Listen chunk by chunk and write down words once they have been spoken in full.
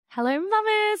Hello,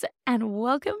 mamas, and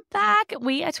welcome back.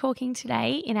 We are talking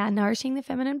today in our Nourishing the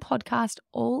Feminine podcast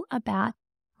all about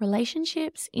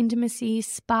relationships, intimacy,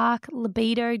 spark,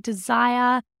 libido,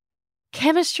 desire,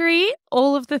 chemistry,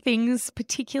 all of the things,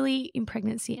 particularly in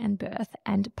pregnancy and birth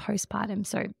and postpartum.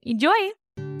 So enjoy.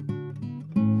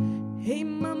 Hey,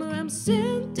 mama, I'm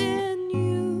sending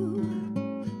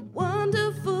you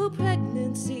wonderful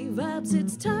pregnancy vibes.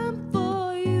 It's time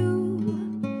for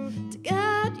you to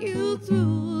guide you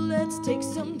through. Let's take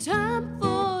some time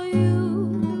for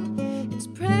you. It's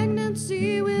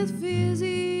pregnancy with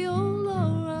Physio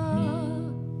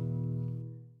Laura.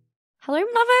 Hello,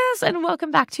 mamas, and welcome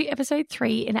back to episode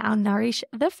 3 in our Nourish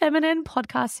the Feminine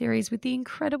podcast series with the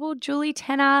incredible Julie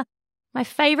Tenner, my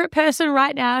favorite person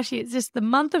right now. She is just the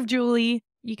month of Julie.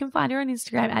 You can find her on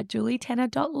Instagram at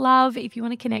julietenner.love if you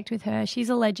want to connect with her. She's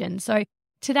a legend. So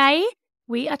today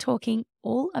we are talking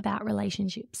all about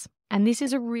relationships. And this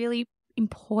is a really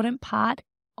important part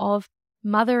of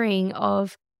mothering,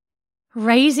 of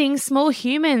raising small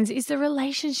humans, is the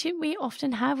relationship we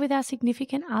often have with our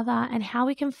significant other and how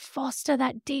we can foster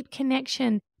that deep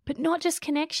connection, but not just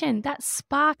connection, that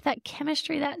spark, that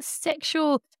chemistry, that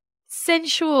sexual,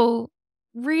 sensual,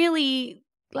 really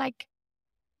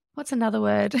what's another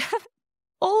word?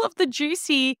 All of the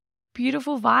juicy,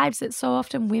 beautiful vibes that so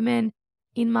often women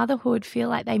in motherhood feel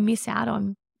like they miss out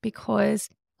on because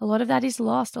a lot of that is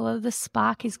lost. A lot of the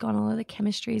spark is gone. A lot of the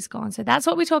chemistry is gone. So that's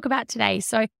what we talk about today.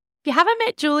 So if you haven't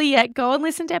met Julie yet, go and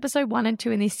listen to episode 1 and 2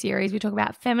 in this series. We talk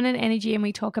about feminine energy and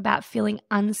we talk about feeling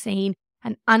unseen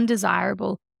and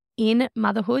undesirable in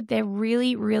motherhood. They're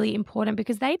really, really important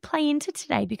because they play into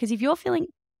today. Because if you're feeling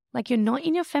like you're not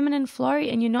in your feminine flow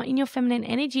and you're not in your feminine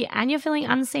energy and you're feeling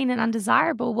unseen and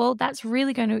undesirable, well, that's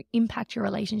really going to impact your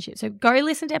relationship. So go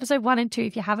listen to episode 1 and 2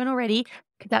 if you haven't already,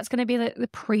 because that's going to be the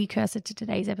precursor to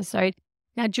today's episode.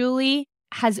 Now, Julie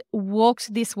has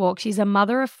walked this walk. She's a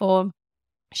mother of 4.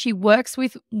 She works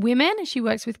with women. She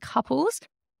works with couples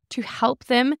to help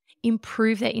them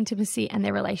improve their intimacy and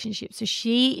their relationships. So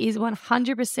she is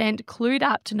 100% clued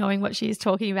up to knowing what she is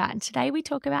talking about. And today we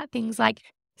talk about things like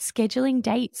scheduling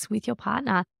dates with your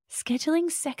partner,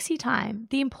 scheduling sexy time,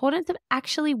 the importance of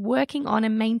actually working on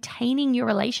and maintaining your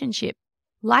relationship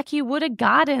like you would a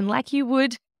garden, like you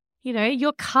would,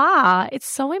 your car. It's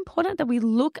so important that we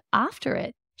look after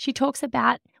it. She talks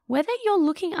about whether you're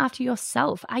looking after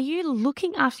yourself. Are you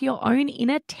looking after your own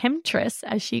inner temptress,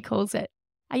 as she calls it?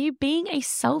 Are you being a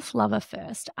self-lover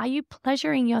first? Are you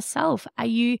pleasuring yourself? Are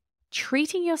you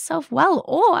treating yourself well?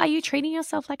 Or are you treating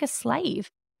yourself like a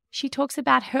slave? She talks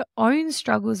about her own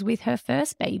struggles with her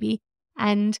first baby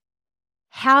and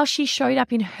how she showed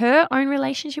up in her own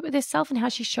relationship with herself and how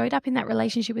she showed up in that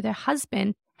relationship with her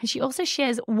husband. And she also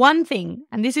shares one thing,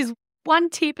 and this is one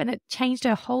tip, and it changed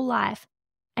her whole life.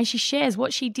 And she shares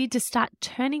what she did to start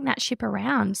turning that ship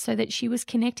around so that she was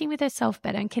connecting with herself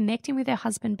better and connecting with her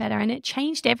husband better. And it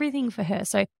changed everything for her.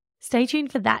 So stay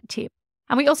tuned for that tip.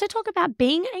 And we also talk about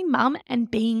being a mum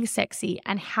and being sexy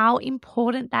and how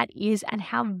important that is and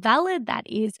how valid that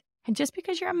is. And just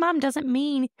because you're a mum doesn't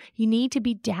mean you need to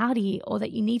be dowdy or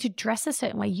that you need to dress a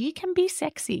certain way. You can be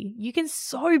sexy. You can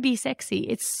so be sexy.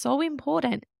 It's so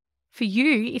important for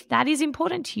you, if that is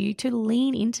important to you, to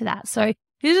lean into that. So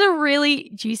this is a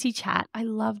really juicy chat. I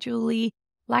love Julie.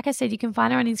 Like I said, you can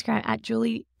find her on Instagram at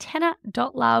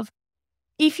julietenner.love.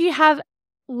 If you have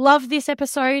loved this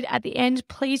episode at the end,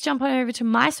 please jump on over to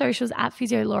my socials at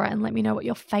Physio Laura and let me know what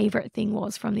your favorite thing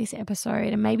was from this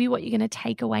episode and maybe what you're going to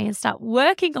take away and start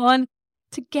working on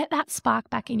to get that spark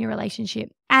back in your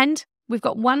relationship. And we've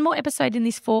got one more episode in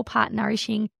this 4-part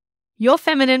Nourishing Your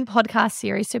Feminine podcast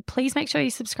series. So please make sure you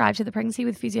subscribe to the Pregnancy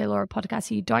with Physio Laura podcast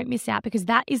so you don't miss out, because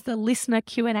that is the listener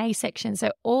Q&A section.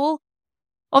 So all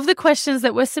of the questions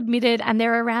that were submitted, and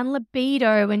they're around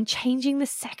libido and changing the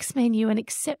sex menu and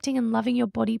accepting and loving your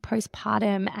body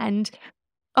postpartum. And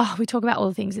we talk about all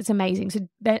the things. It's amazing. So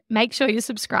make sure you're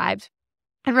subscribed.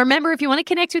 And remember, if you want to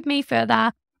connect with me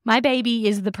further, my baby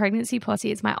is the Pregnancy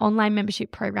Posse. It's my online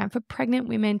membership program for pregnant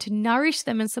women to nourish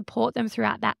them and support them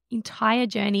throughout that entire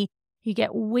journey. You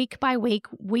get week by week,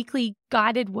 weekly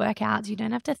guided workouts. You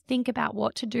don't have to think about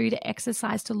what to do to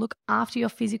exercise, to look after your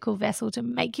physical vessel, to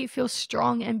make you feel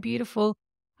strong and beautiful.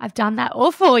 I've done that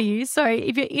all for you. So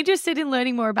if you're interested in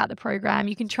learning more about the program,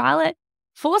 you can trial it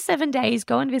for 7 days.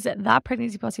 Go and visit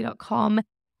thepregnancyposse.com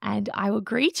and I will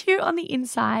greet you on the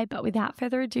inside. But without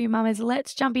further ado, mamas,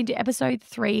 let's jump into episode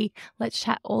 3. Let's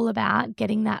chat all about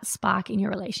getting that spark in your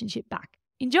relationship back.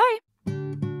 Enjoy.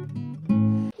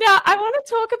 Now, I want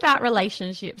to talk about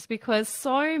relationships because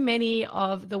so many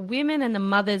of the women and the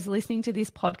mothers listening to this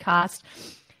podcast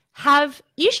have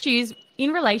issues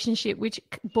in relationship, which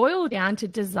boil down to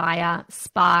desire,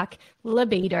 spark,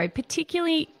 libido,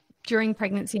 particularly during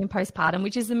pregnancy and postpartum,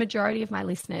 which is the majority of my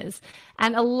listeners.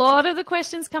 And a lot of the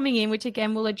questions coming in, which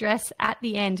again we'll address at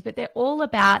the end, but they're all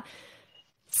about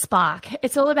spark.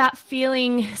 It's all about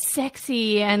feeling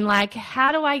sexy and like,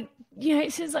 how do I,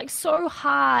 it's just like so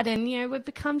hard, and, we've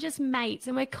become just mates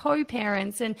and we're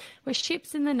co-parents and we're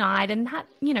ships in the night. And that,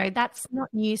 that's not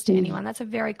news to anyone. That's a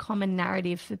very common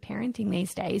narrative for parenting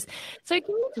these days. So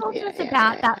can you talk to us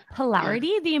about that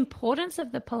polarity, the importance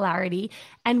of the polarity,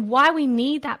 and why we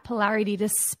need that polarity to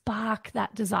spark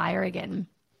that desire again?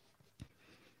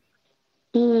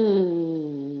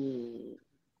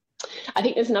 I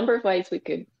think there's a number of ways we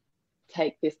could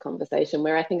take this conversation.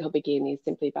 Where I think I'll begin is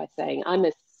simply by saying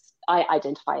I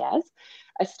identify as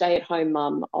a stay-at-home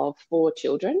mum of 4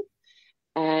 children,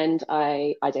 and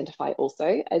I identify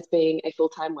also as being a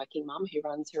full-time working mum who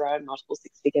runs her own multiple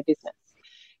 6-figure business.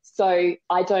 So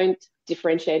I don't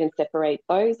differentiate and separate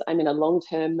those. I'm in a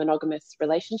long-term monogamous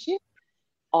relationship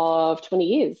of 20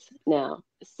 years now.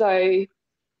 So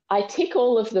I tick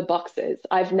all of the boxes.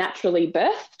 I've naturally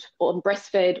birthed or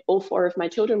breastfed all 4 of my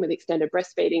children with extended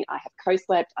breastfeeding. I have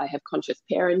co-slept. I have conscious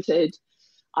parented.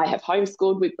 I have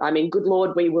homeschooled. Good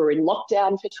Lord, we were in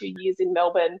lockdown for 2 years in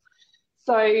Melbourne.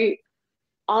 So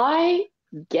I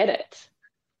get it,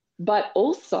 but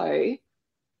also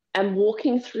am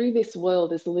walking through this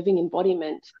world as a living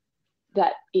embodiment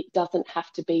that it doesn't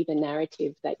have to be the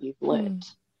narrative that you've learned.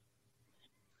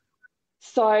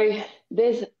 So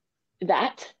there's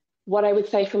that. What I would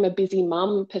say from a busy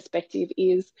mum perspective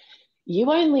is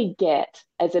you only get,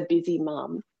 as a busy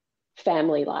mum,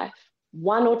 family life,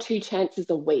 1 or 2 chances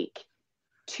a week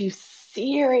to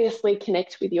seriously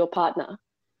connect with your partner.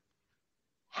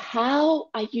 How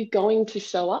are you going to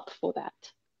show up for that?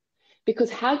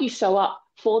 Because how you show up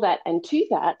for that and to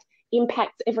that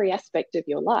impacts every aspect of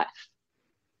your life.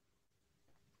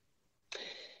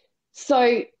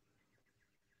 So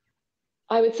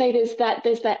I would say there's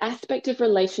that aspect of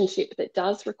relationship that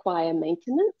does require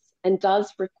maintenance and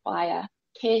does require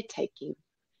caretaking.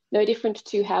 No different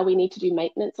to how we need to do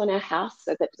maintenance on our house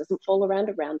so that it doesn't fall around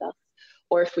us.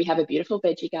 Or if we have a beautiful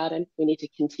veggie garden, we need to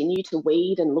continue to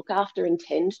weed and look after and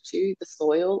tend to the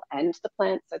soil and the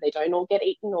plants so they don't all get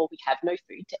eaten or we have no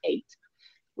food to eat.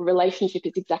 Relationship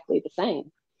is exactly the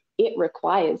same. It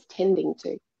requires tending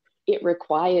to. It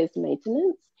requires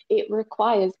maintenance. It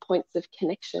requires points of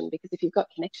connection, because if you've got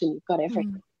connection, you've got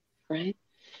everything, right?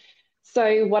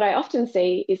 So what I often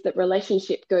see is that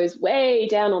relationship goes way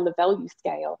down on the value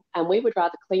scale, and we would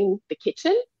rather clean the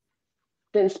kitchen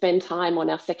than spend time on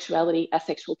our sexuality, our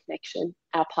sexual connection,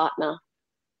 our partner,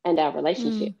 and our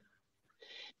relationship.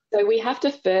 So we have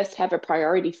to first have a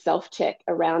priority self-check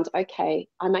around, okay,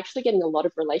 I'm actually getting a lot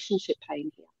of relationship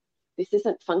pain here. This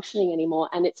isn't functioning anymore,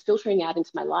 and it's filtering out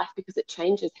into my life because it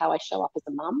changes how I show up as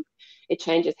a mum. It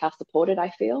changes how supported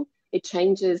I feel. It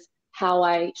changes how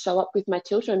I show up with my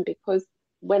children, because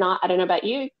when I don't know about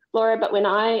you, Laura, but when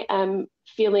I am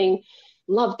feeling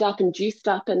loved up and juiced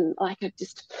up and like I'm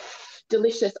just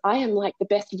delicious, I am like the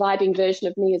best vibing version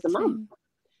of me as a mum.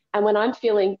 And when I'm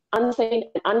feeling unseen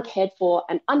and uncared for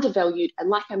and undervalued and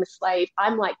like I'm a slave,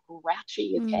 I'm like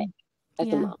grouchy as heck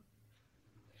as a mum.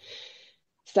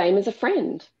 Same as a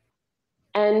friend.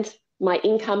 And my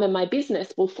income and my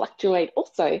business will fluctuate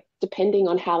also depending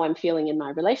on how I'm feeling in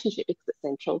my relationship, because it's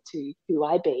central to who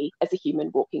I be as a human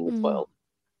walking this world.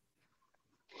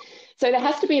 So there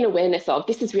has to be an awareness of,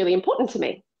 this is really important to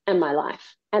me and my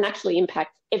life, and actually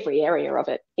impacts every area of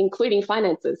it, including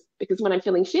finances, because when I'm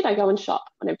feeling shit, I go and shop.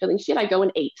 When I'm feeling shit, I go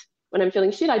and eat. When I'm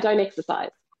feeling shit, I don't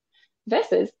exercise.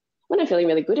 Versus when I'm feeling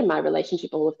really good in my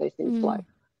relationship, all of those things flow.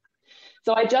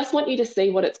 So I just want you to see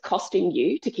what it's costing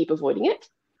you to keep avoiding it,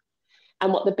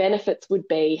 and what the benefits would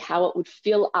be, how it would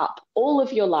fill up all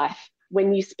of your life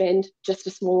when you spend just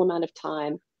a small amount of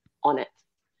time on it.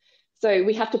 So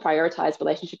we have to prioritize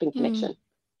relationship and connection.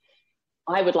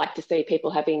 I would like to see people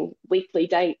having weekly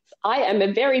dates. I am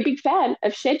a very big fan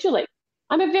of scheduling.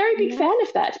 I'm a very big fan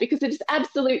of that, because it is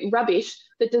absolute rubbish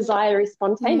that desire is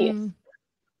spontaneous.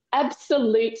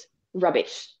 Absolute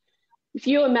rubbish. If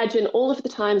you imagine all of the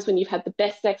times when you've had the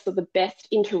best sex or the best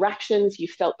interactions, you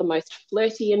felt the most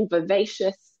flirty and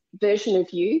vivacious version of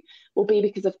you, will be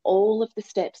because of all of the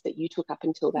steps that you took up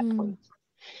until that point.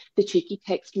 The cheeky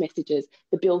text messages,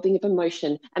 the building of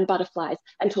emotion and butterflies,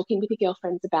 and talking with your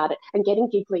girlfriends about it, and getting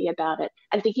giggly about it,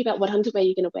 and thinking about what underwear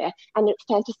you're going to wear, and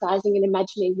fantasizing and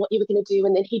imagining what you were going to do,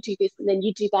 and then he'd do this, and then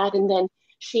you do that, and then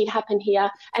she'd happen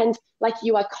here. And like,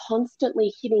 you are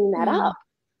constantly hitting that up.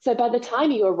 So by the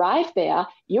time you arrive there,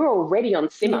 you're already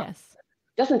on simmer.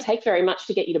 Doesn't take very much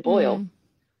to get you to boil.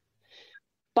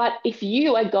 But if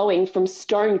you are going from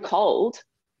stone cold,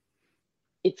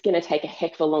 it's going to take a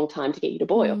heck of a long time to get you to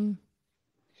boil.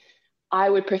 I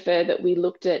would prefer that we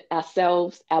looked at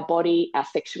ourselves, our body, our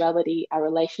sexuality, our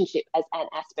relationship as an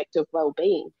aspect of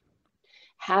well-being.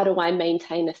 How do I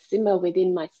maintain a simmer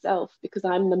within myself? Because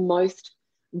I'm the most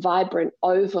vibrant,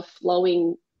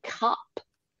 overflowing cup,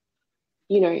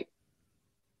 that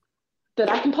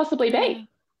I can possibly be.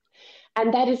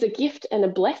 And that is a gift and a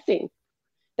blessing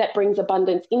that brings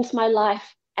abundance into my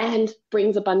life and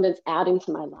brings abundance out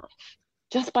into my life,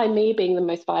 just by me being the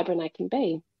most vibrant I can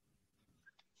be.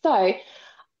 So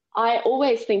I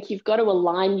always think you've got to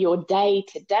align your day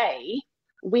to day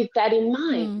with that in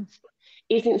mind.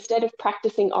 Is instead of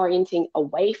practicing orienting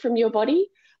away from your body,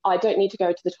 I don't need to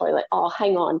go to the toilet. Oh,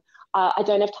 hang on. I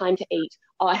don't have time to eat.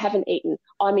 Oh, I haven't eaten.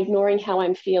 Oh, I'm ignoring how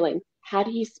I'm feeling. How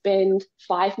do you spend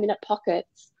 5-minute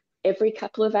pockets every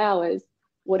couple of hours?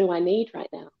 What do I need right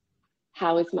now?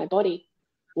 How is my body?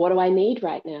 What do I need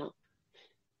right now?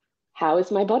 How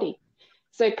is my body?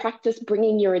 So practice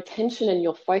bringing your attention and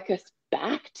your focus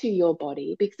back to your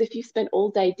body, because if you spend all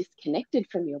day disconnected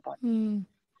from your body,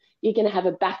 you're going to have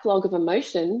a backlog of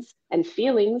emotions and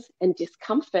feelings and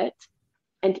discomfort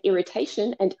and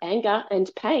irritation and anger and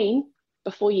pain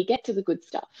before you get to the good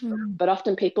stuff. But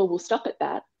often people will stop at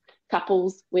that.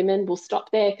 Couples, women will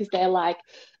stop there because they're like,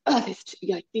 oh,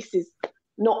 this is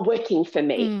not working for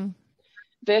me.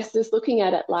 Versus looking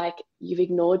at it like, you've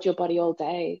ignored your body all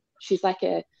day. She's like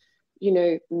a,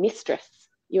 mistress.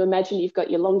 You imagine you've got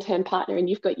your long-term partner and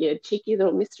you've got your cheeky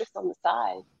little mistress on the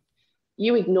side.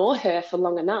 You ignore her for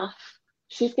long enough,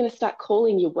 she's going to start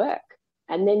calling you work,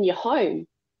 and then you're home,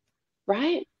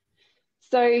 right?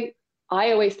 So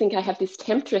I always think I have this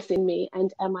temptress in me,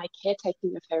 and am I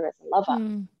caretaking of her as a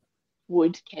lover?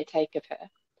 Would caretake of her?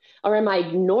 Or am I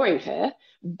ignoring her,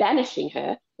 banishing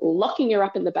her, locking her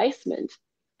up in the basement,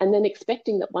 and then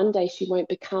expecting that one day she won't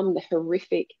become the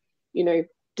horrific,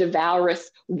 devourous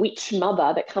witch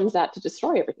mother that comes out to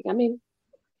destroy everything? I mean,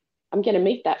 I'm going to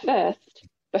meet that first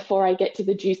before I get to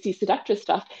the juicy seductress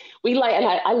stuff. And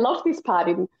I love this part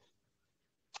in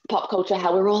pop culture,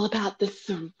 how we're all about the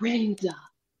surrender.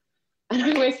 And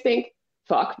I always think,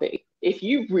 fuck me, if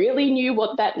you really knew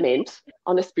what that meant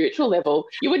on a spiritual level,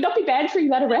 you would not be bantering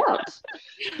that around.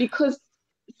 Because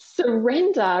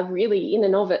surrender really in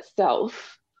and of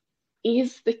itself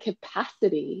is the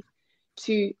capacity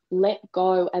to let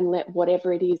go and let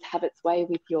whatever it is have its way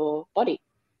with your body,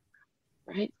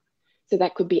 right? So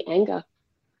that could be anger.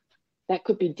 That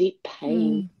could be deep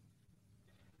pain,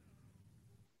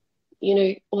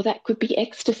 or that could be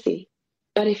ecstasy.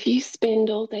 But if you spend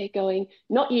all day going,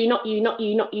 not you, not you, not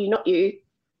you, not you, not you,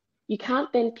 you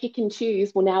can't then pick and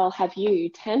choose, well, now I'll have you.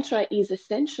 Tantra is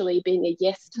essentially being a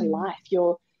yes to life.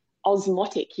 You're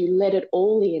osmotic. You let it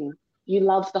all in. You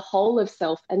love the whole of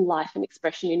self and life and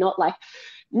expression. You're not like,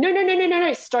 no,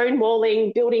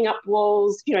 stonewalling, building up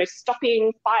walls,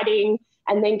 stopping, fighting,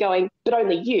 and then going, but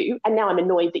only you. And now I'm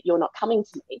annoyed that you're not coming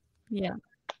to me. Yeah.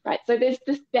 Right. So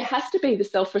there has to be the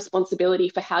self-responsibility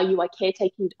for how you are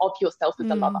caretaking of yourself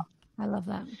as a lover. I love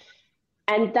that.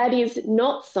 And that is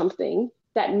not something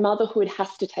that motherhood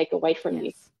has to take away from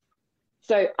you.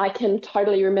 So I can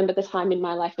totally remember the time in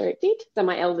my life where it did. So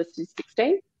my eldest is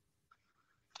 16.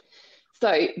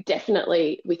 So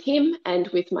definitely with him and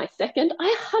with my second,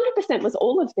 I 100% was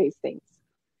all of these things.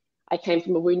 I came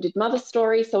from a wounded mother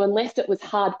story. So unless it was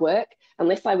hard work,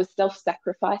 unless I was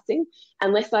self-sacrificing,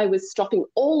 unless I was stopping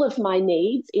all of my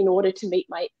needs in order to meet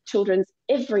my children's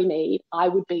every need, I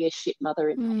would be a shit mother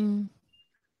in my head,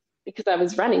 because I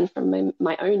was running from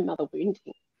my own mother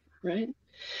wounding, right?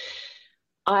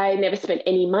 I never spent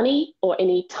any money or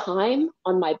any time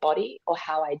on my body or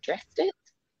how I dressed it.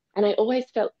 And I always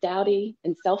felt dowdy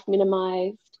and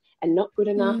self-minimized and not good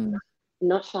enough,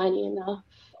 not shiny enough.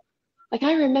 Like,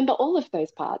 I remember all of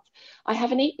those parts. I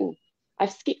haven't eaten.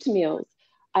 I've skipped meals.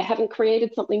 I haven't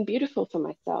created something beautiful for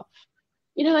myself.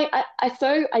 I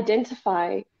so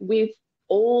identify with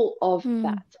all of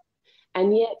that.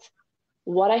 And yet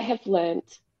what I have learned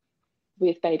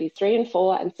with babies 3 and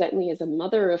 4, and certainly as a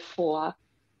mother of 4,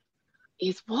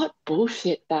 is what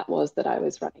bullshit that was that I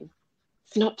was running.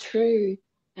 It's not true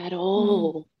at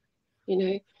all,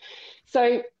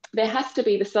 So there has to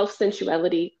be the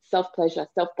self-sensuality, self-pleasure,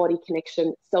 self-body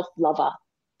connection, self-lover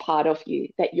part of you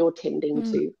that you're tending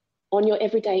to on your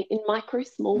everyday in micro,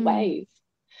 small ways.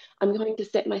 I'm going to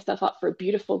set myself up for a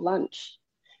beautiful lunch.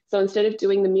 So instead of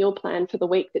doing the meal plan for the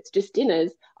week that's just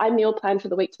dinners, I meal plan for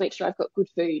the week to make sure I've got good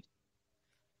food.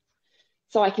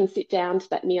 So I can sit down to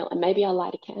that meal and maybe I'll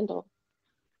light a candle.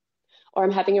 Or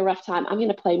I'm having a rough time, I'm going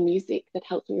to play music that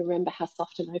helps me remember how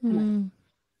soft and open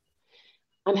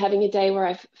I am. I'm having a day where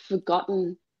I've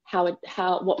forgotten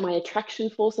what my attraction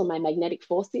force or my magnetic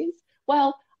force is.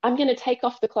 Well, I'm going to take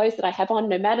off the clothes that I have on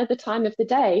no matter the time of the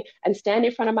day and stand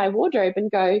in front of my wardrobe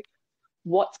and go,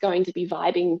 what's going to be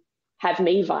have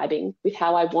me vibing with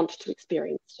how I want to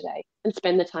experience today, and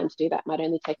spend the time to do that. Might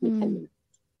only take me 10 minutes.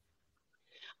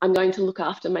 I'm going to look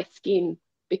after my skin,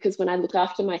 because when I look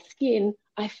after my skin,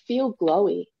 I feel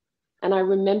glowy, and I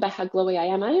remember how glowy I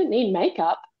am. I don't need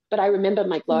makeup, but I remember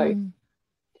my glow.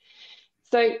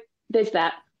 So there's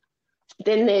that.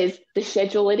 Then there's the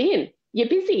schedule it in. You're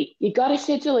busy. You got to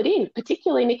schedule it in,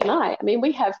 particularly Nick and I. I mean,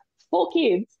 we have 4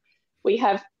 kids. We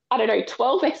have,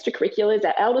 12 extracurriculars.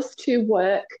 Our eldest 2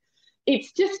 work. It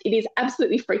is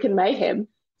absolutely freaking mayhem.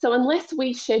 So unless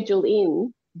we schedule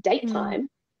in date time,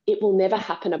 it will never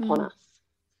happen upon us.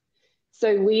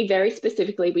 So we very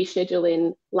specifically, we schedule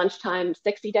in lunchtime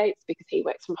sexy dates, because he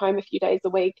works from home a few days a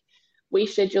week. We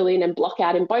schedule in and block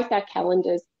out in both our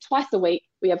calendars twice a week.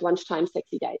 We have lunchtime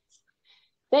sexy dates.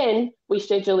 Then we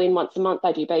schedule in once a month.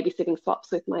 I do babysitting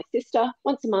swaps with my sister.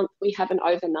 Once a month, we have an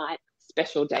overnight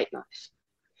special date night.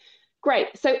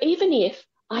 Great. So even if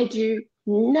I do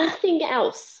nothing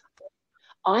else,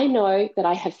 I know that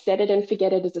I have set it and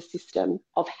forget it as a system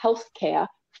of healthcare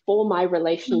for my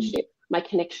relationship, my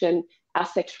connection, our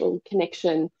sexual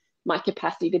connection, my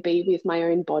capacity to be with my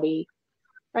own body,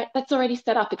 right? That's already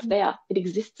set up. It's there. It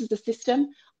exists as a system.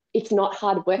 It's not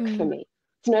hard work for me.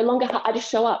 It's no longer hard. I just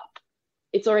show up.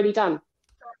 It's already done.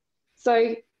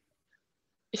 So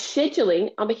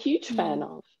scheduling, I'm a huge fan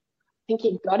of. I think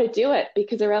you've got to do it,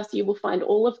 because or else you will find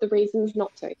all of the reasons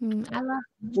not to.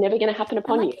 It's never going to happen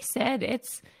upon you. Like you said,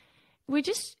 it's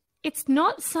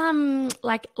not some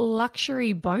like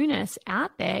luxury bonus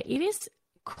out there. It is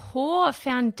core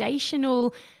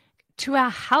foundational to our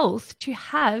health to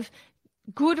have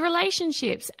good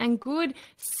relationships and good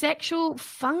sexual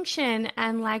function,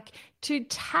 and like to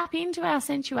tap into our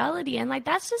sensuality. And like,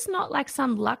 that's just not like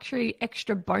some luxury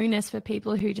extra bonus for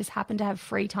people who just happen to have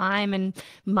free time and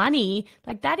money.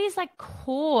 Like, that is like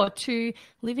core to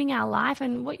living our life.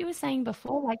 And what you were saying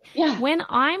before, like when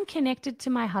I'm connected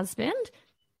to my husband,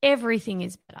 everything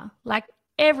is better. Like,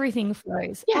 everything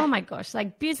flows. Oh my gosh,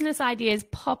 like business ideas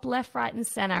pop left, right, and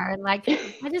center. And like,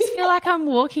 I just feel like I'm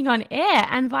walking on air,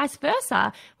 and vice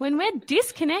versa. When we're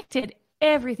disconnected,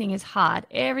 everything is hard.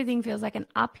 Everything feels like an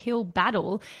uphill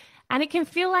battle. And it can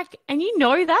feel like, and you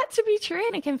know that to be true,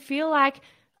 and it can feel like,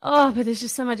 oh, but there's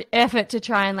just so much effort to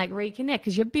try and like reconnect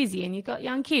because you're busy and you've got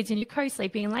young kids and you're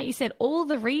co-sleeping. And like you said, all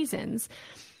the reasons.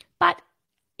 But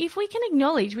if we can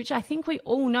acknowledge, which I think we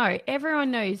all know,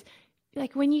 everyone knows,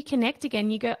 like when you connect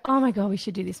again, you go, oh my God, we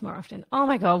should do this more often. Oh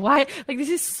my God, why? Like, this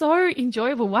is so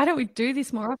enjoyable. Why don't we do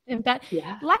this more often? But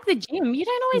like the gym, you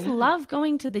don't always love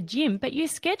going to the gym, but you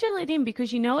schedule it in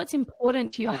because you know it's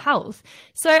important to your health.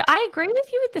 So I agree with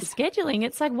you with the scheduling.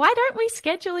 It's like, why don't we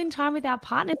schedule in time with our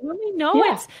partners when we know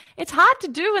it's hard to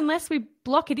do unless we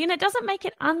block it in? It doesn't make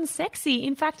it unsexy.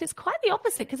 In fact, it's quite the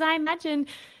opposite, because I imagine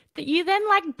that you then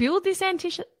like build this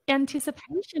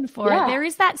anticipation for it. There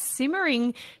is that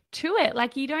simmering to it.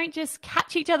 Like, you don't just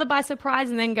catch each other by surprise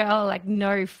and then go, oh, like,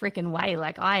 no freaking way.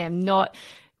 Like, I am not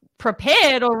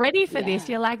prepared or ready for this.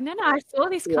 You're like, no, I saw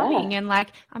this coming and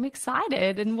like, I'm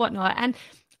excited and whatnot. And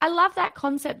I love that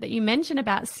concept that you mentioned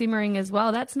about simmering as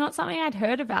well. That's not something I'd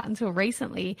heard about until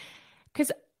recently, because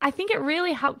I think it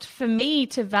really helped for me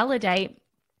to validate.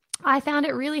 I found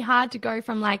it really hard to go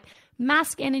from like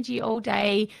mask energy all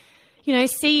day, you know,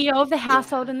 CEO of the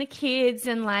household and the kids,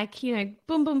 and like, you know,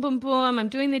 boom, boom, boom, boom. I'm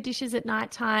doing the dishes at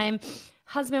nighttime.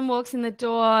 Husband walks in the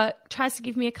door, tries to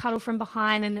give me a cuddle from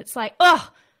behind, and it's like,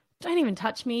 oh, don't even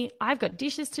touch me. I've got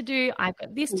dishes to do. I've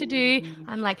got this to do.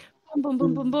 I'm like, boom, boom,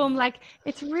 boom, boom, boom. Like,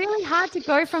 it's really hard to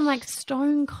go from like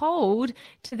stone cold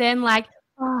to then like,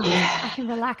 oh, I can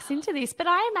relax into this. But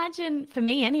I imagine, for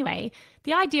me anyway,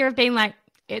 the idea of being like,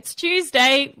 it's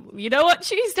Tuesday. You know what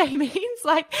Tuesday means?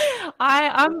 Like,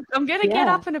 I'm going to get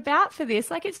up and about for this.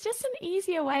 Like, it's just an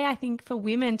easier way, I think, for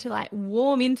women to like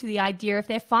warm into the idea if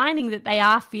they're finding that they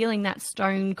are feeling that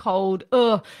stone cold,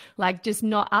 like just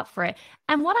not up for it.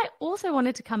 And what I also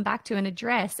wanted to come back to and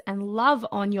address and love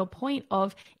on your point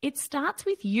of, it starts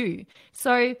with you.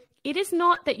 So it is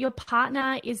not that your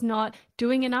partner is not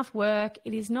doing enough work.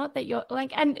 It is not that you're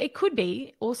like, and it could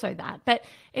be also that, but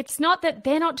it's not that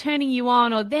they're not turning you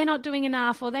on or they're not doing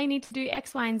enough or they need to do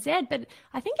X, Y, and Z. But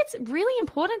I think it's really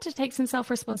important to take some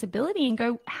self-responsibility and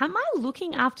go, how am I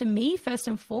looking after me first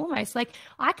and foremost? Like,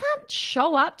 I can't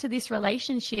show up to this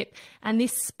relationship and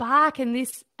this spark and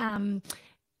this,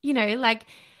 you know, like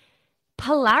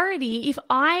polarity if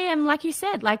I am, like you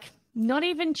said, like not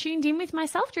even tuned in with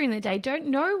myself during the day, don't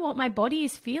know what my body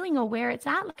is feeling or where it's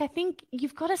at. Like, I think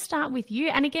you've got to start with you.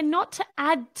 And again, not to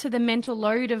add to the mental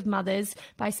load of mothers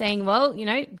by saying, well, you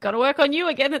know, got to work on you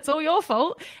again. It's all your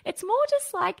fault. It's more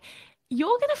just like,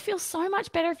 you're going to feel so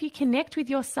much better if you connect with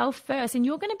yourself first, and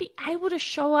you're going to be able to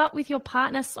show up with your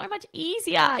partner so much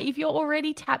easier if you're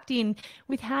already tapped in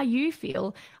with how you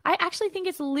feel. I actually think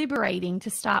it's liberating to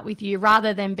start with you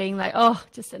rather than being like, oh,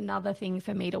 just another thing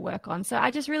for me to work on. So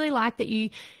I just really like that you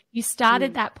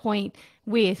started that point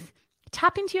with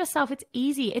tap into yourself. It's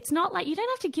easy. It's not like you don't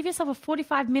have to give yourself a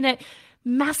 45-minute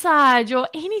massage or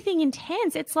anything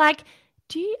intense. It's like,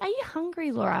 are you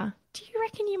hungry, Laura? Do you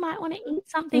reckon you might want to eat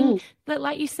something that,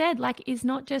 like you said, like is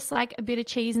not just like a bit of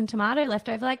cheese and tomato left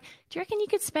over? Like, do you reckon you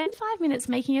could spend 5 minutes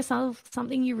making yourself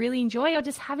something you really enjoy, or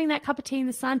just having that cup of tea in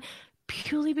the sun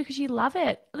purely because you love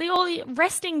it, or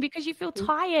resting because you feel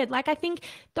tired? Like, I think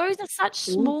those are such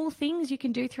small things you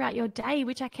can do throughout your day,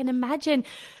 which I can imagine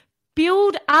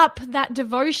build up that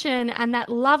devotion and that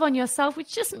love on yourself,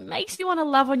 which just makes you want to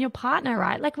love on your partner,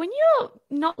 right? Like, when you're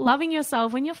not loving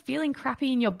yourself, when you're feeling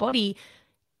crappy in your body,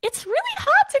 it's really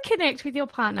hard to connect with your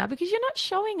partner because you're not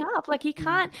showing up. Like, you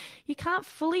can't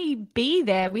fully be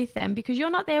there with them because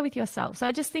you're not there with yourself. So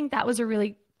I just think that was a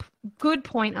really good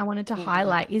point I wanted to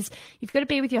highlight, is you've got to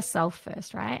be with yourself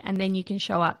first, right? And then you can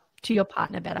show up to your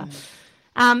partner better. And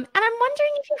I'm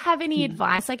wondering if you have any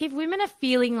advice, like if women are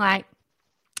feeling like,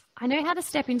 I know how to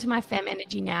step into my femme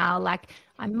energy now, like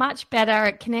I'm much better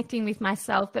at connecting with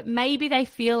myself, but maybe they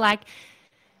feel like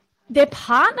their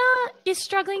partner is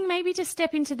struggling maybe to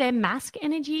step into their masc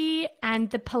energy, and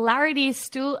the polarity is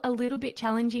still a little bit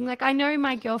challenging. Like, I know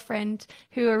my girlfriend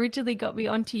who originally got me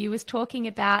onto you was talking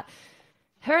about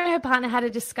her and her partner had a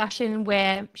discussion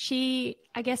where she,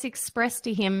 I guess, expressed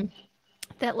to him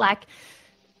that, like,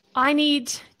 I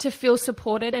need to feel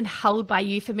supported and held by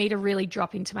you for me to really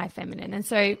drop into my feminine. And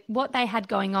so what they had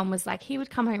going on was, like, he would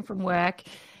come home from work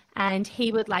and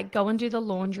he would like go and do the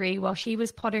laundry while she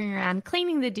was pottering around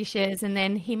cleaning the dishes, and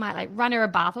then he might like run her a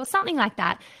bath or something like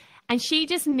that. And she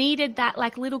just needed that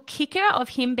like little kicker of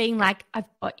him being like, I've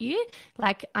got you,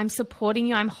 like I'm supporting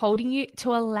you, I'm holding you, to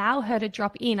allow her to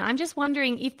drop in. I'm just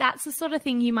wondering if that's the sort of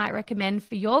thing you might recommend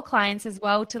for your clients as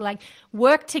well, to like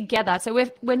work together. So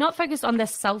we're not focused on the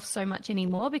self so much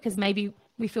anymore, because maybe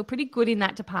we feel pretty good in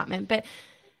that department, but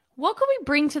what could we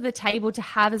bring to the table to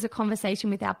have as a conversation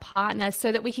with our partner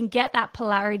so that we can get that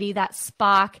polarity, that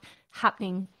spark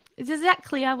happening? Is that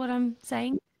clear what I'm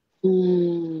saying?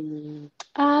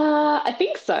 I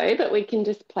think so, but we can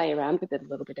just play around with it a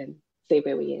little bit and see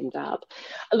where we end up.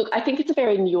 Look, I think it's a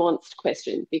very nuanced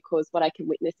question, because what I can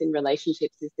witness in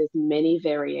relationships is there's many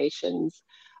variations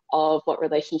of what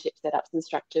relationship setups and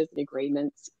structures and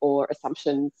agreements or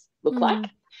assumptions look like.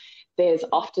 There's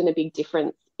often a big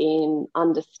difference in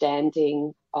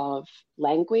understanding of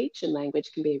language, and language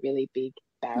can be a really big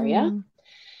barrier.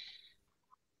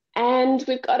 And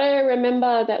we've got to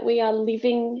remember that we are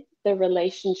living the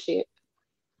relationship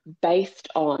based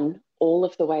on all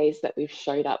of the ways that we've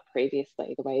showed up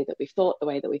previously, the way that we've thought, the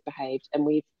way that we've behaved, and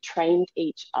we've trained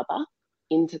each other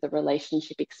into the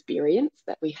relationship experience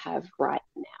that we have right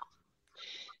now.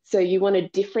 So you want a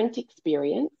different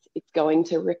experience, it's going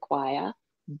to require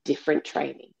different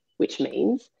training, which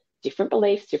means different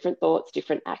beliefs, different thoughts,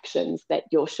 different actions that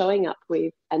you're showing up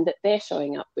with and that they're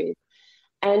showing up with.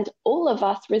 And all of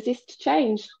us resist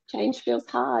change. Change feels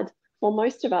hard for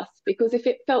most of us, because if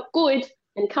it felt good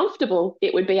and comfortable,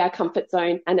 it would be our comfort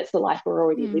zone, and it's the life we're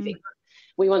already living.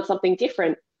 We want something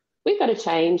different. We've got to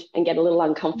change and get a little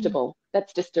uncomfortable.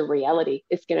 That's just a reality.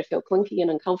 It's going to feel clunky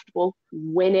and uncomfortable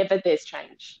whenever there's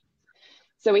change.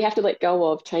 So we have to let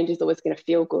go of change is always going to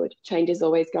feel good. Change is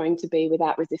always going to be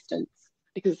without resistance,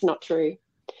 because it's not true.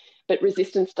 But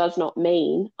resistance does not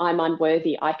mean I'm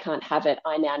unworthy, I can't have it,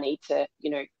 I now need to,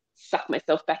 suck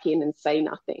myself back in and say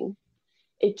nothing.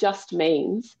 It just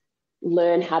means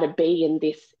learn how to be in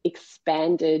this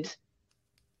expanded,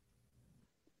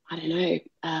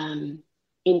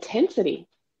 intensity,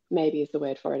 maybe is the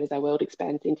word for it. As our world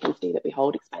expands, the intensity that we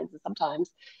hold expands. And sometimes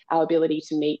our ability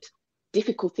to meet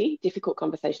difficult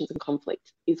conversations and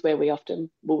conflict is where we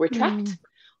often will retract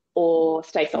or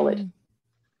stay solid.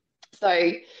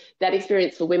 So that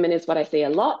experience for women is what I see a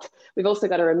lot. We've also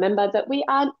got to remember that we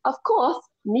are, of course,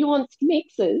 nuanced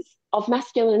mixes of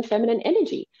masculine and feminine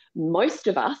energy. Most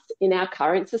of us in our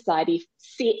current society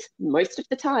sit most of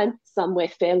the time somewhere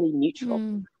fairly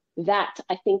neutral. That,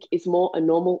 I think, is more a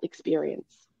normal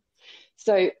experience.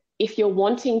 So if you're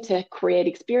wanting to create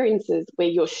experiences where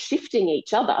you're shifting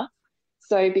each other,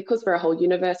 so because we're a whole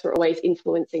universe, we're always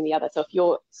influencing the other. So if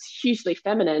you're hugely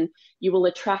feminine, you will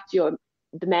attract your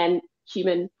the man,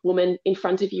 human, woman in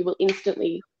front of you will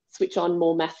instantly switch on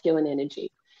more masculine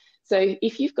energy. So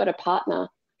if you've got a partner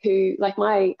who, like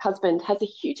my husband, has a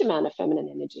huge amount of feminine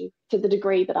energy to the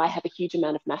degree that I have a huge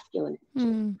amount of masculine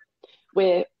energy,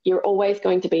 where you're always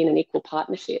going to be in an equal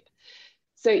partnership.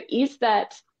 So is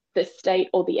that the state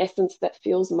or the essence that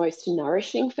feels most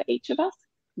nourishing for each of us?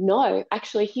 No,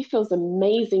 actually, he feels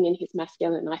amazing in his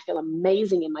masculine and I feel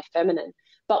amazing in my feminine.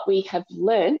 But we have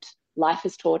learnt, life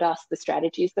has taught us the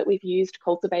strategies that we've used,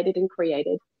 cultivated and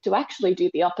created to actually do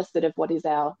the opposite of what is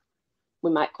our,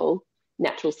 we might call,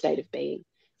 natural state of being.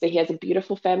 So he has a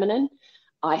beautiful feminine.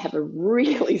 I have a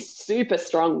really super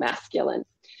strong masculine.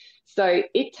 So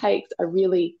it takes a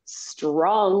really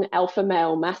strong alpha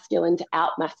male masculine to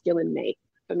out masculine me.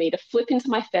 For me to flip into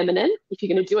my feminine, if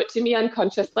you're going to do it to me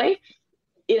unconsciously,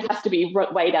 it has to be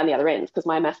way down the other end because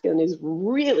my masculine is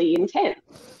really intense.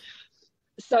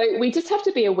 So we just have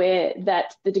to be aware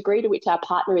that the degree to which our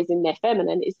partner is in their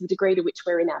feminine is the degree to which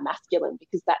we're in our masculine,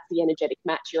 because that's the energetic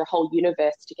match. You're a whole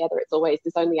universe together. It's always,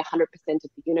 there's only 100% of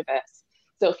the universe.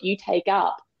 So if you take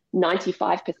up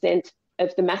 95%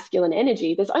 of the masculine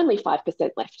energy, there's only 5%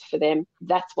 left for them.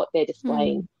 That's what they're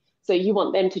displaying. So you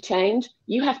want them to change,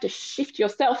 you have to shift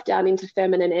yourself down into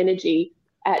feminine energy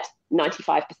at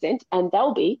 95%, and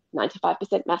they'll be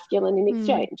 95% masculine in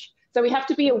exchange. So we have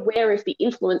to be aware of the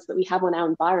influence that we have on our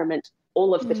environment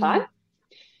all of the time.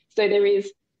 So there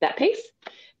is that piece.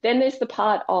 Then there's the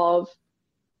part of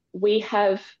we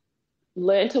have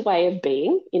learnt a way of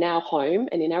being in our home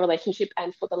and in our relationship,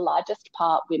 and for the largest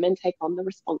part, women take on the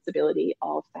responsibility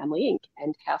of Family Inc.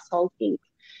 and Household Inc.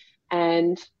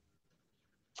 And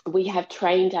we have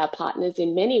trained our partners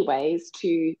in many ways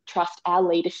to trust our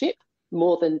leadership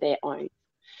more than their own.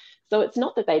 So it's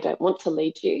not that they don't want to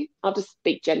lead you. I'll just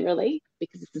speak generally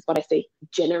because this is what I see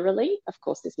generally. Of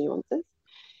course, there's nuances.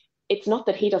 It's not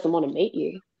that he doesn't want to meet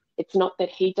you. It's not that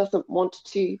he doesn't want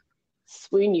to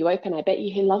swoon you open. I bet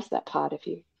you he loves that part of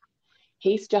you.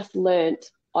 He's just learnt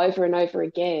over and over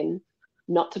again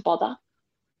not to bother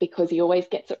because he always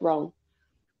gets it wrong.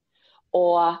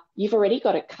 Or you've already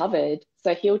got it covered,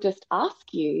 so he'll just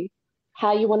ask you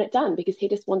how you want it done because he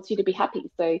just wants you to be happy.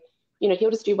 So, you know,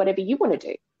 he'll just do whatever you want to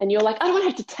do. And you're like, I don't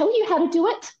have to tell you how to do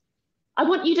it. I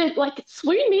want you to like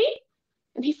swoon me.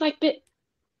 And he's like, but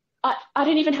I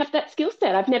don't even have that skill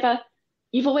set.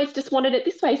 You've always just wanted it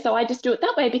this way, so I just do it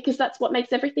that way because that's what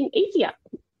makes everything easier.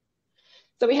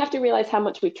 So we have to realize how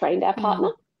much we've trained our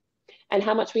partner and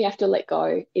how much we have to let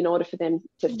go in order for them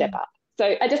to step up.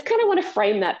 So I just kind of want to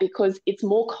frame that because it's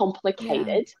more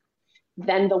complicated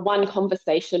than the one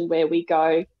conversation where we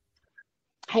go,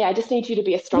 hey, I just need you to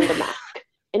be a stronger mask.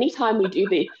 Anytime we do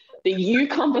the you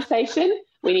conversation,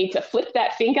 we need to flip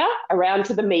that finger around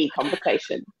to the me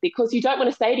conversation, because you don't want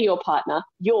to say to your partner,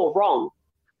 you're wrong.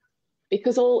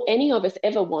 Because all any of us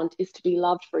ever want is to be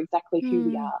loved for exactly who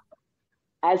we are,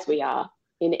 as we are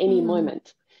in any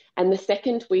moment. And the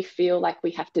second we feel like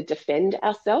we have to defend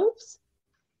ourselves,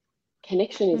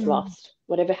 connection is lost.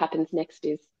 Whatever happens next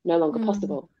is no longer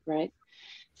possible, right?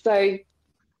 So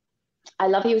I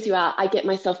love you as you are. I get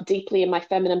myself deeply in my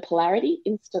feminine polarity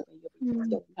instantly.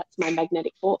 That's my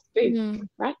magnetic force. Boom,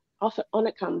 right? Off it, on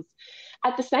it comes.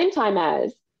 At the same time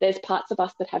as there's parts of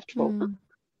us that have trauma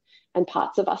and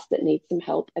parts of us that need some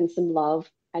help and some love,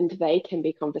 and they can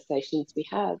be conversations we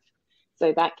have.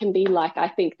 So that can be like, I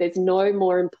think there's no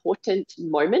more important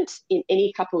moment in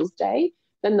any couple's day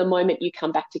than the moment you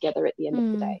come back together at the end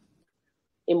of the day,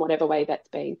 in whatever way that's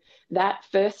been. That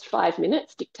first 5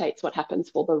 minutes dictates what happens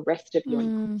for the rest of your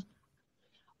night.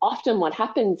 Often what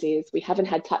happens is we haven't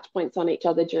had touch points on each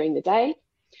other during the day.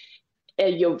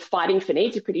 You're fighting for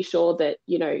needs. You're pretty sure that,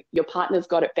 you know, your partner's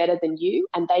got it better than you,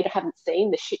 and they haven't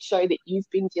seen the shit show that you've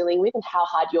been dealing with and how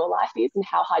hard your life is and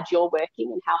how hard you're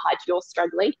working and how hard you're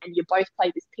struggling. And you both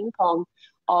play this ping pong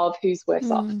of who's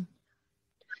worse off.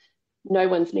 No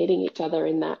one's meeting each other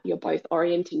in that. You're both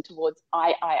orienting towards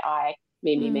I,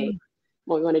 me.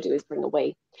 What we want to do is bring a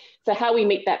we. So how we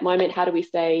meet that moment, how do we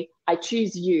say, I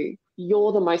choose you.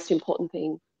 You're the most important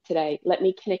thing today. Let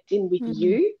me connect in with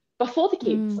you before the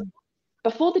kids,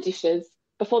 before the dishes,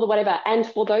 before the whatever. And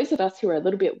for those of us who are a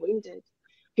little bit wounded,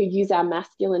 who use our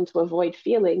masculine to avoid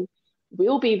feeling,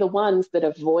 we'll be the ones that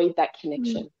avoid that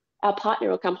connection. Our partner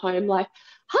will come home like,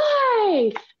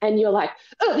 hi, and you're like,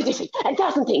 oh, the dishes, and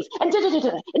 1,000 things, and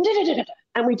da-da-da-da, and da-da-da-da.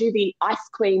 And we do the ice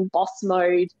queen boss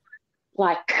mode,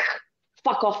 like,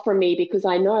 fuck off from me, because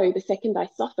I know the second I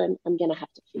soften, I'm going to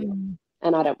have to feel.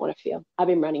 And I don't want to feel. I've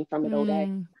been running from it all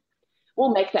day.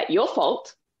 We'll make that your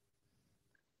fault,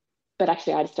 but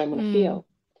actually I just don't want to feel.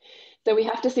 So we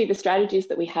have to see the strategies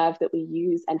that we have that we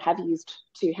use and have used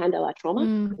to handle our trauma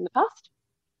in the past,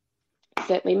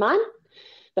 certainly mine.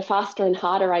 The faster and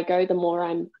harder I go, the more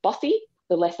I'm bossy,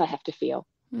 the less I have to feel.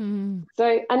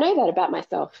 So I know that about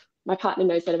myself. My partner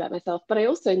knows that about myself, but I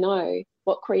also know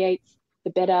what creates the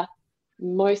better,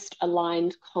 most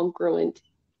aligned, congruent,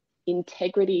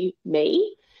 integrity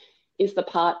me is the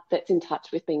part that's in touch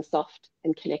with being soft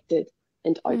and connected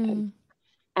and open.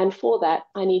 And for that,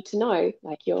 I need to know,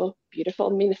 like you're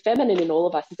beautiful. I mean, the feminine in all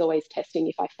of us is always testing.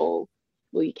 If I fall,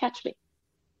 will you catch me?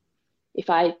 If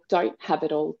I don't have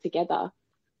it all together,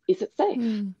 is it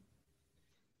safe?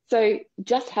 So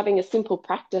just having a simple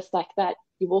practice like that,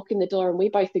 you walk in the door and we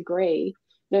both agree,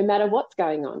 no matter what's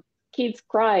going on, kids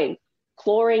crying,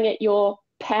 clawing at your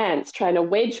pants, trying to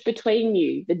wedge between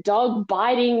you, the dog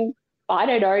biting, I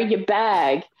don't know, your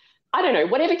bag, I don't know,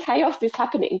 whatever chaos is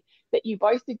happening, that you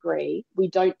both agree we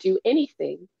don't do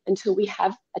anything until we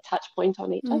have a touch point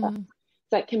on each other.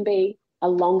 So it can be a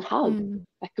long hug.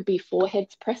 That could be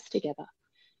foreheads pressed together.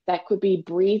 That could be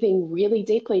breathing really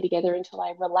deeply together until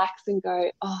I relax and go,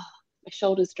 oh, my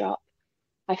shoulders drop.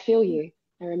 I feel you.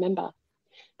 I remember.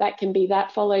 That can be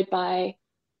that followed by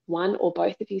one or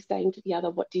both of you saying to the other,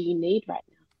 what do you need right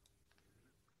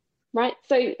now? Right?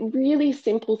 So really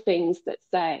simple things that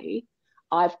say,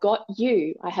 I've got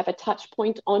you. I have a touch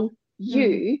point on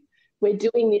you. We're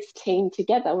doing this team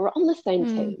together. We're on the same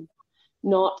team,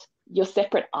 not your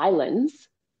separate islands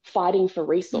fighting for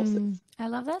resources. I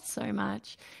love that so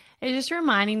much. It's just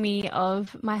reminding me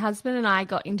of my husband and I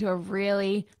got into a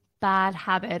really bad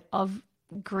habit of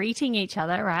greeting each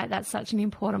other, right? That's such an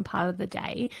important part of the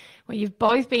day where you've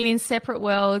both been in separate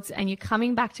worlds and you're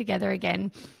coming back together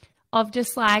again, of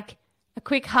just like a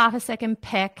quick half a second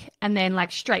peck and then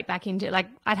like straight back into like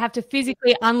I'd have to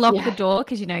physically unlock the door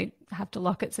because, you know, I have to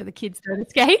lock it so the kids don't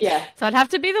escape. So I'd have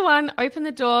to be the one, open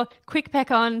the door, quick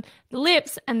peck on the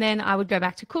lips, and then I would go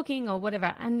back to cooking or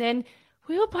whatever. And then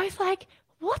we were both like,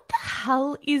 what the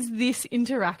hell is this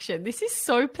interaction? This is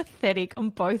so pathetic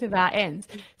on both of our ends.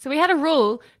 So we had a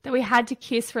rule that we had to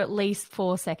kiss for at least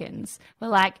 4 seconds. We're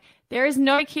like, there is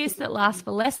no kiss that lasts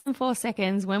for less than 4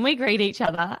 seconds when we greet each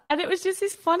other. And it was just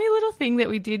this funny little thing that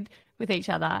we did with each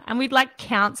other. And we'd like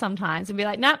count sometimes and be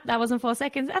like, nope, that wasn't 4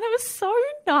 seconds. And it was so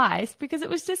nice because it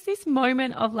was just this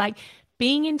moment of like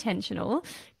being intentional,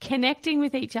 connecting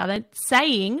with each other,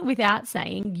 saying without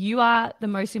saying, you are the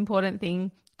most important thing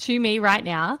to me right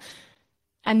now,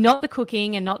 and not the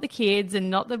cooking and not the kids and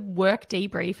not the work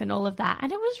debrief and all of that.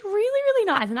 And it was really, really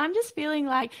nice. And I'm just feeling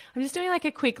like I'm just doing like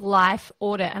a quick life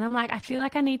audit. And I'm like, I feel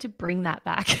like I need to bring that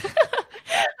back.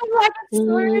 I'm like,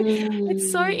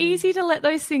 it's so easy to let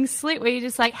those things slip where you're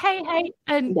just like, hey,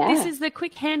 and this is the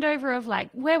quick handover of like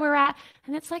where we're at.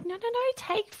 And it's like, no,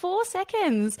 take 4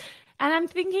 seconds. And I'm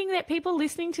thinking that people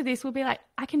listening to this will be like,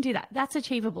 I can do that. That's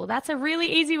achievable. That's a really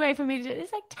easy way for me to do it.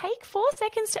 It's like, take 4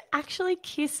 seconds to actually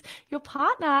kiss your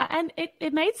partner. And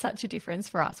it made such a difference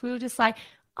for us. We were just like,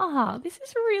 oh, this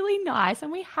is really nice.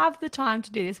 And we have the time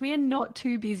to do this. We are not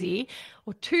too busy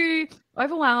or too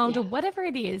overwhelmed or whatever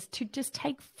it is to just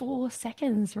take 4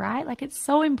 seconds, right? Like it's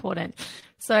so important.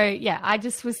 So yeah, I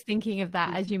just was thinking of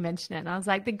that as you mentioned it. And I was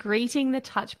like, the greeting, the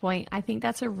touch point, I think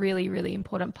that's a really, really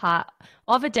important part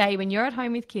of a day when you're at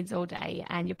home with kids all day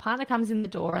and your partner comes in the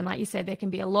door. And like you said, there can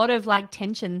be a lot of like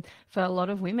tension for a lot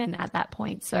of women at that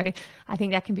point. So I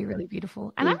think that can be really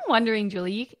beautiful. And I'm wondering,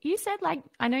 Julie, you said like,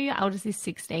 I know your eldest is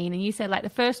 16 and you said like the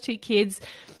first 2 kids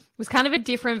was kind of a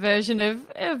different version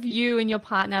of you and your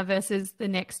partner versus the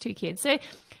next 2 kids. So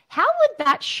how would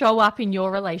that show up in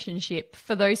your relationship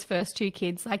for those first 2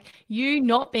 kids? Like you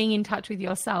not being in touch with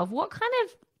yourself, what kind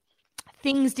of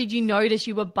things did you notice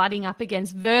you were butting up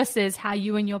against versus how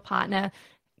you and your partner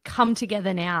come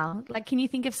together now? Like, can you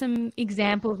think of some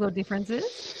examples or differences?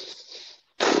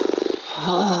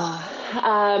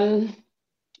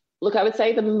 Look, I would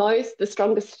say the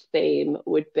strongest theme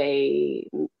would be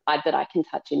that I can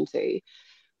touch into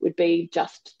would be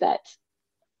just that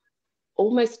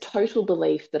almost total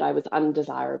belief that I was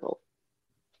undesirable.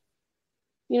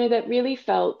 You know, that really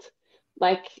felt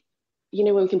like, you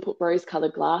know, when we can put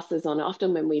rose-colored glasses on,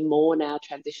 often when we mourn our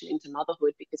transition into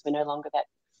motherhood because we're no longer that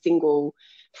single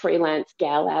freelance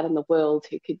gal out in the world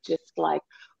who could just like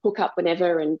hook up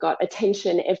whenever and got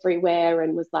attention everywhere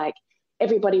and was like,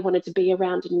 everybody wanted to be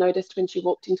around and noticed when she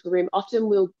walked into a room. Often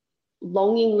we'll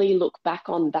longingly look back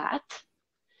on that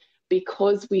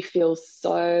because we feel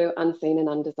so unseen and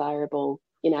undesirable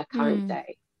in our current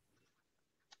day.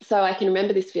 So I can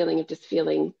remember this feeling of just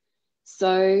feeling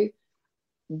so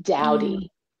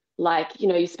dowdy. Like, you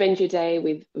know, you spend your day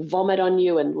with vomit on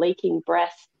you and leaking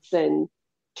breasts and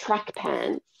track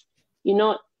pants. You're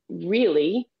not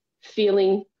really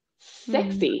feeling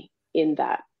sexy in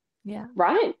that. Yeah.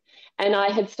 right? And I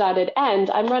had started, and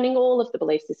I'm running all of the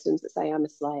belief systems that say I'm a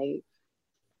slave,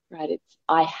 right? It's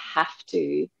I have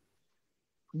to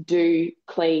do,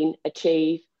 clean,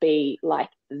 achieve, be like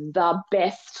the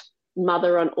best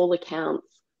mother on all accounts,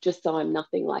 just so I'm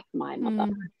nothing like my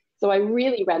mother. So I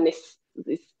really ran this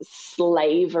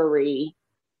slavery.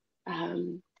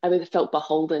 I felt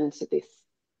beholden to this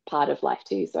part of life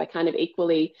too. So I kind of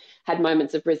equally had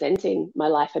moments of resenting my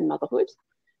life and motherhood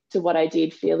to what I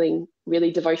did, feeling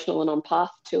really devotional and on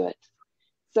path to it.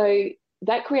 So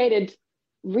that created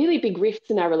really big rifts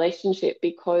in our relationship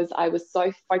because I was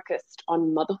so focused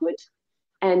on motherhood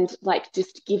and like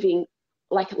just giving,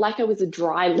 like I was a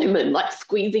dry lemon, like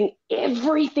squeezing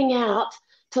everything out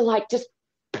to like just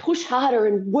push harder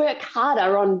and work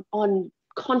harder on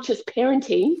conscious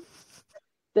parenting,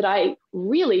 that I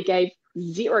really gave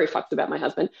zero fucks about my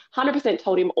husband. 100%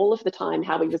 told him all of the time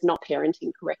how he was not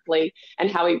parenting correctly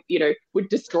and how he, would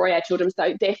destroy our children.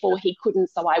 So therefore he couldn't.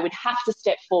 So I would have to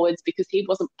step forwards because it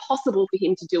wasn't possible for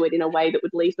him to do it in a way that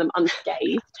would leave them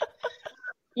unscathed.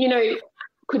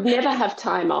 Could never have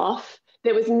time off.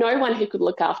 There was no one who could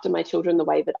look after my children the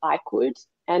way that I could.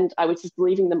 And I was just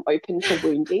leaving them open to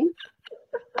wounding.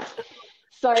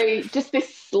 So just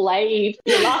this slave,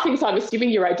 you're laughing, so I'm assuming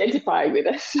you're identifying with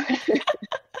it.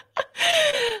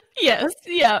 Yes,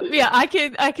 yeah. I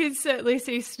can certainly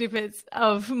see snippets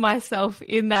of myself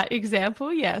in that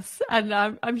example. Yes, and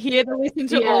I'm here to listen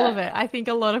to all of it. I think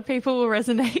a lot of people will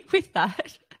resonate with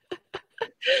that.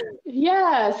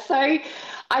 Yeah, so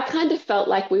I kind of felt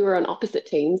like we were on opposite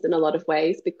teams in a lot of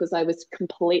ways because I was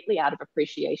completely out of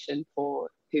appreciation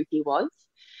for who he was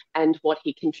and what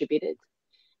he contributed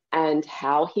and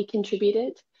how he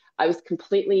contributed. I was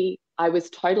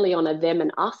totally on a them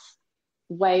and us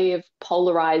way of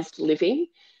polarized living,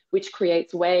 which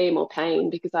creates way more pain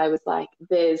because I was like,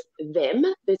 there's them,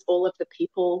 there's all of the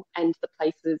people and the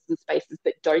places and spaces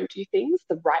that don't do things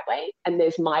the right way, and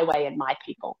there's my way and my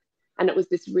people. And it was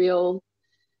this real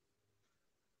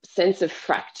sense of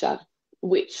fracture,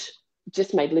 which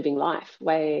just made living life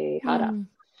way harder.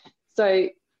 So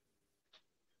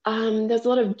there's a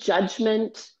lot of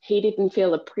judgment. He didn't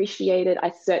feel appreciated.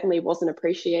 I certainly wasn't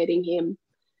appreciating him,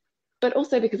 but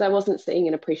also because I wasn't seeing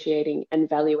and appreciating and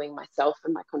valuing myself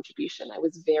and my contribution. I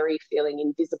was very feeling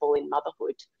invisible in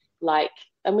motherhood.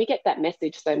 And we get that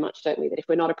message so much, don't we, that if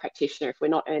we're not a practitioner, if we're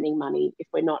not earning money, if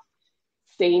we're not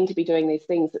seen to be doing these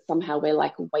things, that somehow we're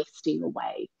like wasting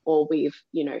away, or we've,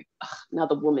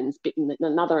 another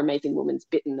amazing woman's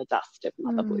bitten the dust of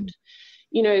motherhood.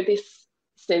 This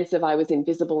sense of I was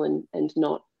invisible and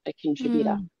not a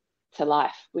contributor to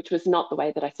life, which was not the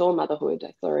way that I saw motherhood.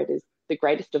 I saw it as the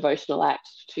greatest devotional act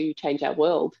to change our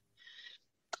world.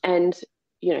 And,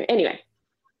 anyway,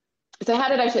 so how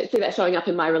did I see that showing up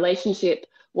in my relationship?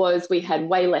 Was we had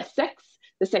way less sex.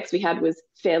 The sex we had was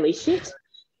fairly shit.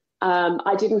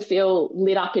 I didn't feel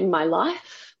lit up in my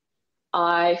life.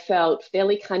 I felt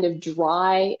fairly kind of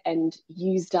dry and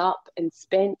used up and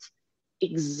spent,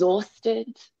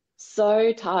 exhausted,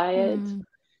 so tired,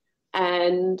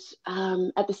 and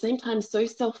at the same time so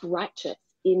self-righteous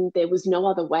in there was no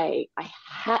other way. I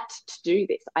had to do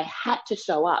this. I had to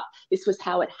show up. This was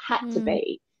how it had to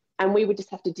be. And we would just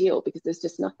have to deal because there's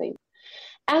just nothing.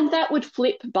 And that would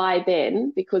flip by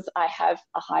then, because I have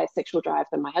a higher sexual drive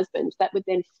than my husband, that would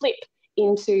then flip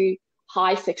into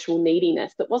high sexual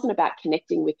neediness that wasn't about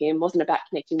connecting with him, wasn't about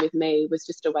connecting with me, was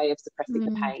just a way of suppressing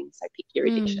the pain. So pick your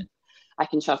addiction. I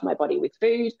can shove my body with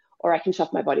food, or I can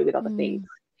shove my body with other things.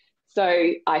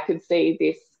 So I could see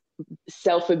this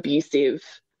self-abusive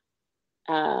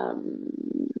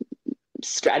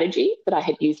strategy that I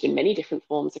had used in many different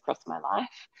forms across my life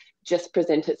just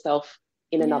present itself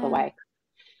in another way.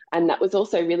 And that was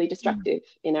also really destructive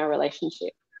in our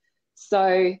relationship.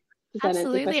 So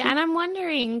absolutely. And I'm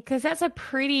wondering, because that's a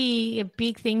pretty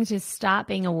big thing to start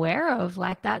being aware of.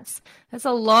 Like that's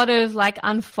a lot of like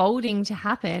unfolding to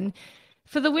happen.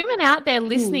 For the women out there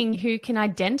listening who can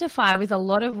identify with a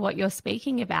lot of what you're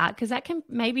speaking about, because that can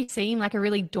maybe seem like a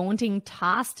really daunting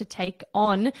task to take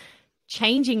on,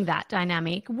 changing that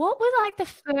dynamic. What were like the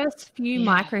first few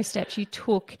micro steps you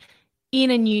took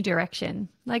in a new direction?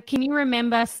 Like, can you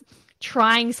remember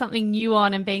trying something new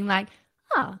on and being like,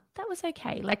 that was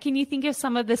okay? Like, can you think of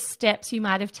some of the steps you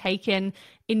might have taken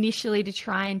initially to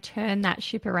try and turn that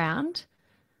ship around?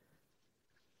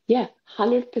 Yeah,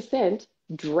 100%.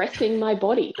 Dressing my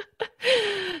body.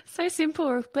 So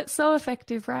simple, but so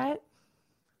effective, right?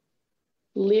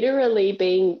 Literally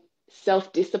being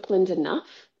self-disciplined enough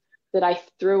that I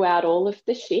threw out all of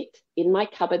the shit in my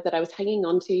cupboard that I was hanging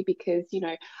on to because,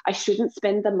 I shouldn't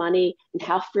spend the money and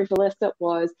how frivolous it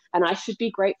was, and I should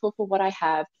be grateful for what I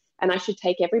have. and I should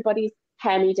take everybody's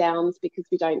hand-me-downs because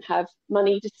we don't have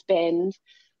money to spend.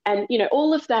 And,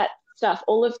 all of that stuff,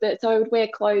 so I would wear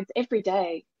clothes every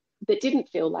day that didn't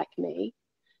feel like me,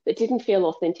 that didn't feel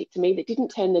authentic to me, that didn't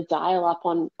turn the dial up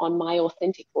on my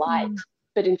authentic light,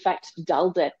 but in fact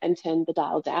dulled it and turned the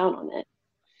dial down on it.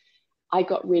 I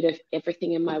got rid of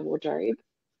everything in my wardrobe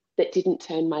that didn't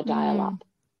turn my dial up.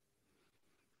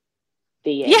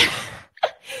 The end. Yeah.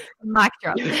 Mic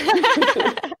drop.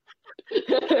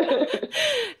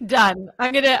 Done.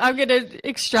 I'm gonna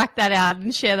extract that out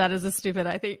and share that as a snippet,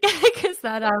 I think, because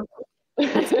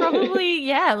that's probably,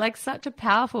 like such a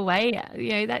powerful way,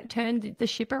 that turned the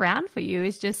ship around for you,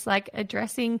 is just like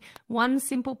addressing one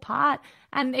simple part.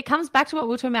 And it comes back to what we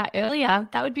were talking about earlier.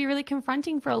 That would be really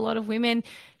confronting for a lot of women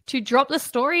to drop the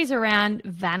stories around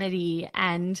vanity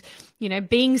and,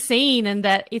 being seen, and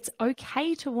that it's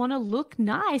okay to want to look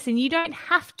nice, and you don't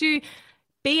have to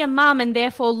be a mum and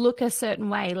therefore look a certain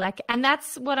way. And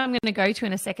that's what I'm going to go to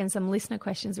in a second. Some listener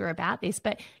questions were about this,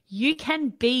 but you can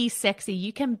be sexy,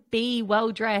 you can be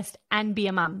well-dressed and be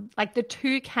a mum. The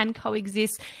two can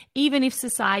coexist, even if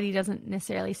society doesn't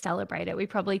necessarily celebrate it. We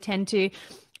probably tend to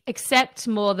accept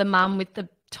more the mum with the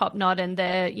top knot and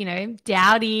the,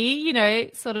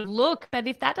 dowdy, sort of look. But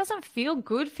if that doesn't feel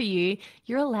good for you,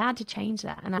 you're allowed to change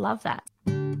that. And I love that.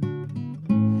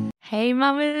 Hey,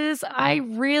 mamas, I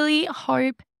really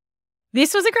hope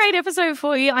this was a great episode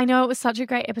for you. I know it was such a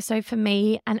great episode for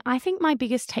me. And I think my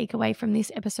biggest takeaway from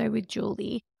this episode with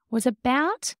Julie was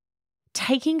about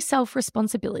taking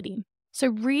self-responsibility. So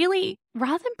really,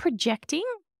 rather than projecting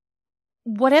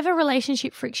whatever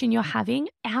relationship friction you're having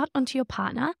out onto your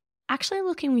partner, actually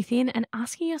looking within and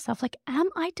asking yourself, am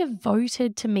I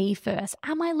devoted to me first?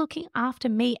 Am I looking after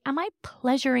me? Am I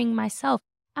pleasuring myself?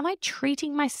 Am I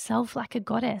treating myself like a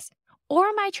goddess? Or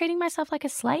am I treating myself like a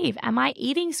slave? Am I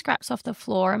eating scraps off the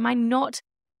floor? Am I not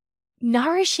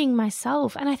nourishing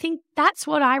myself? And I think that's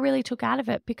what I really took out of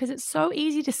it, because it's so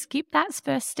easy to skip that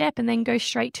first step and then go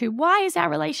straight to, why is our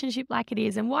relationship like it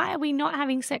is? And why are we not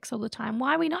having sex all the time?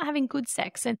 Why are we not having good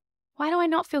sex? And why do I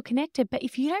not feel connected? But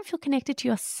if you don't feel connected to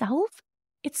yourself,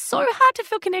 it's so hard to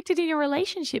feel connected in your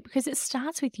relationship, because it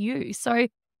starts with you. So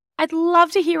I'd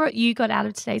love to hear what you got out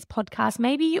of today's podcast.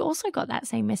 Maybe you also got that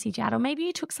same message out, or maybe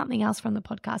you took something else from the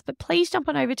podcast. But please jump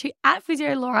on over to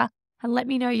 @PhysioLaura and let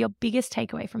me know your biggest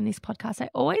takeaway from this podcast. I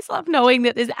always love knowing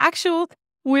that there's actual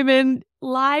women,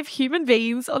 live human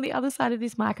beings on the other side of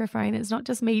this microphone. It's not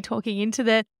just me talking into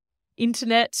the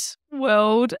internet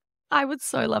world. I would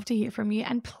so love to hear from you.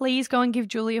 And please go and give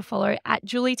Julie a follow at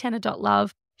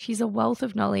julietenner.love. She's a wealth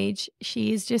of knowledge.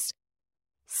 She is just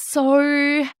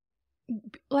so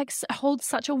holds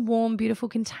such a warm, beautiful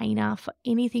container for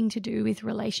anything to do with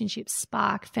relationships,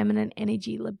 spark, feminine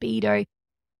energy, libido,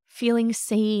 feeling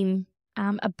seen,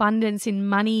 abundance in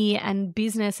money and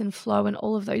business and flow and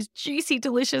all of those juicy,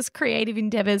 delicious, creative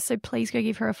endeavors. So please go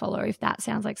give her a follow if that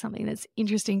sounds like something that's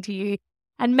interesting to you.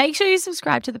 And make sure you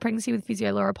subscribe to the Pregnancy with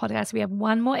Physio Laura podcast. We have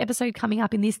one more episode coming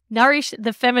up in this Nourish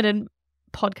the Feminine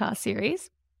podcast series.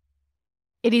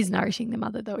 It is nourishing the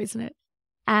mother though, isn't it?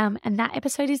 And that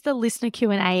episode is the listener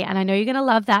Q&A. And I know you're going to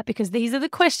love that, because these are the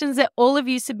questions that all of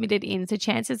you submitted in. So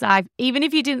chances are, even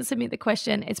if you didn't submit the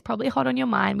question, it's probably hot on your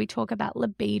mind. We talk about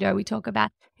libido. We talk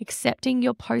about accepting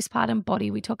your postpartum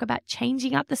body. We talk about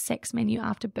changing up the sex menu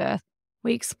after birth.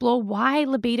 We explore why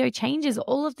libido changes,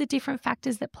 all of the different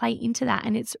factors that play into that.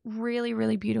 And it's really,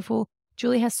 really beautiful.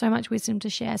 Julie has so much wisdom to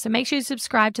share. So make sure you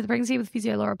subscribe to the Pregnancy with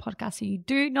Physio Laura podcast so you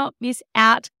do not miss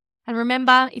out. And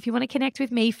remember, if you want to connect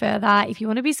with me further, if you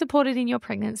want to be supported in your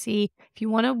pregnancy, if you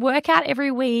want to work out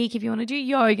every week, if you want to do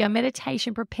yoga,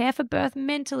 meditation, prepare for birth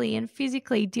mentally and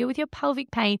physically, deal with your pelvic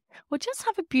pain, or just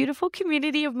have a beautiful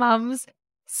community of mums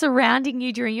surrounding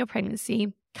you during your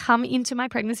pregnancy, come into my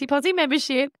Pregnancy Posse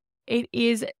membership. It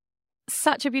is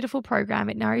such a beautiful program.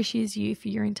 It nourishes you for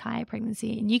your entire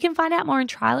pregnancy. And you can find out more and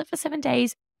trial it for 7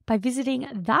 days by visiting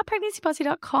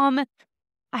thepregnancyposse.com.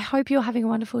 I hope you're having a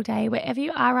wonderful day wherever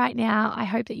you are right now. I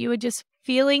hope that you are just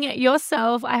feeling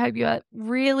yourself. I hope you are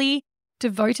really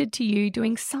devoted to you,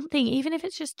 doing something, even if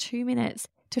it's just 2 minutes,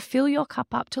 to fill your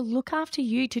cup up, to look after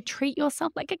you, to treat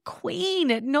yourself like a queen,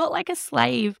 not like a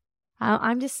slave.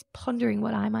 I'm just pondering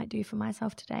what I might do for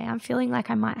myself today. I'm feeling like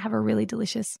I might have a really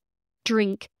delicious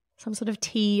drink, some sort of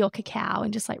tea or cacao,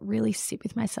 and just really sip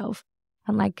with myself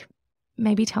and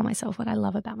maybe tell myself what I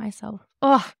love about myself.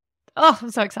 Oh,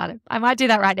 I'm so excited. I might do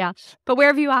that right now. But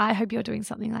wherever you are, I hope you're doing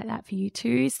something like that for you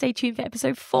too. Stay tuned for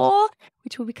episode 4,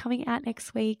 which will be coming out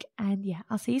next week. And yeah,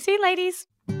 I'll see you soon, ladies.